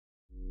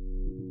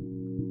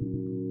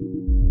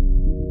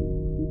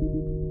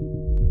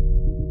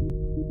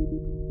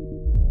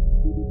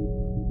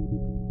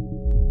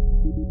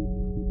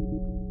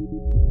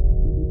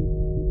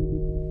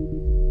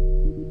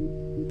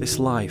This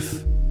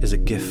life is a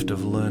gift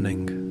of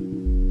learning.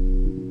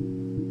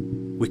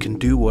 We can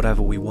do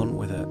whatever we want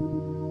with it.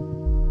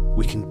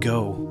 We can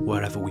go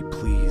wherever we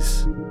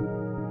please.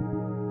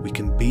 We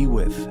can be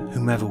with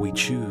whomever we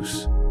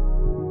choose.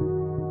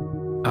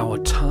 Our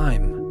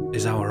time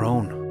is our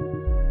own.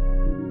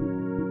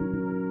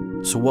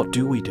 So what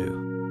do?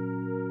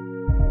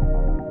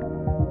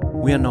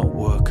 We are not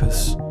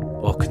workers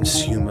or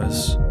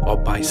consumers or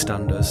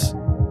bystanders.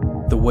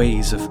 The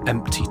ways of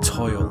empty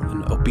toil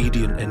and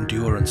obedient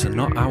endurance are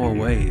not our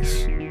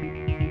ways.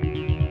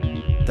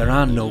 There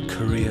are no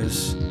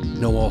careers,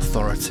 no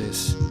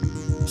authorities.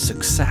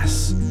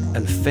 Success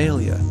and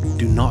failure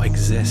do not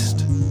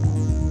exist.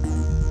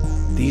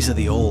 These are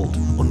the old,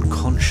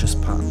 unconscious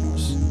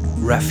patterns,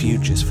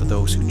 refuges for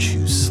those who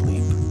choose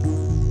sleep.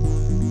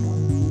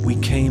 We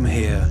came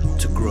here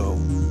to grow,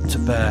 to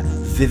bear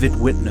vivid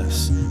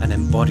witness and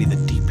embody the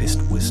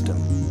deepest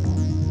wisdom.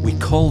 We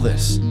call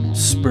this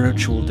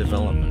spiritual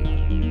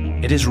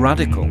development. It is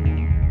radical.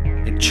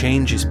 It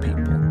changes people,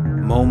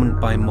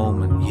 moment by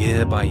moment,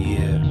 year by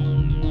year.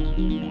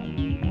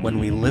 When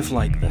we live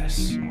like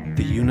this,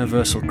 the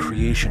universal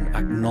creation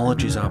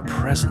acknowledges our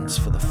presence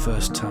for the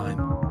first time.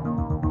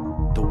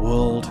 The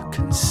world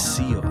can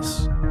see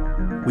us.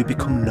 We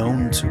become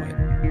known to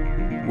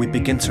it. We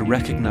begin to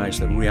recognize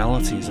that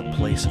reality is a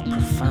place of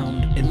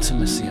profound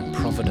intimacy and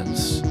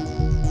providence.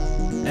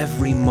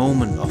 Every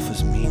moment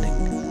offers meaning.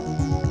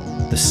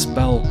 The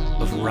spell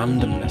of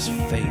randomness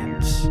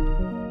fades.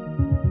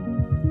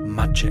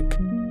 Magic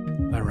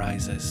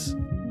arises.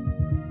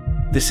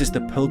 This is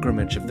the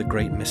pilgrimage of the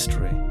great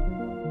mystery.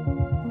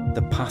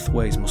 The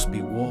pathways must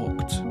be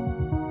walked.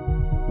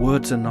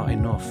 Words are not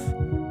enough.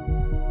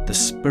 The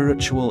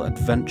spiritual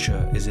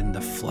adventure is in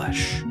the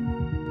flesh.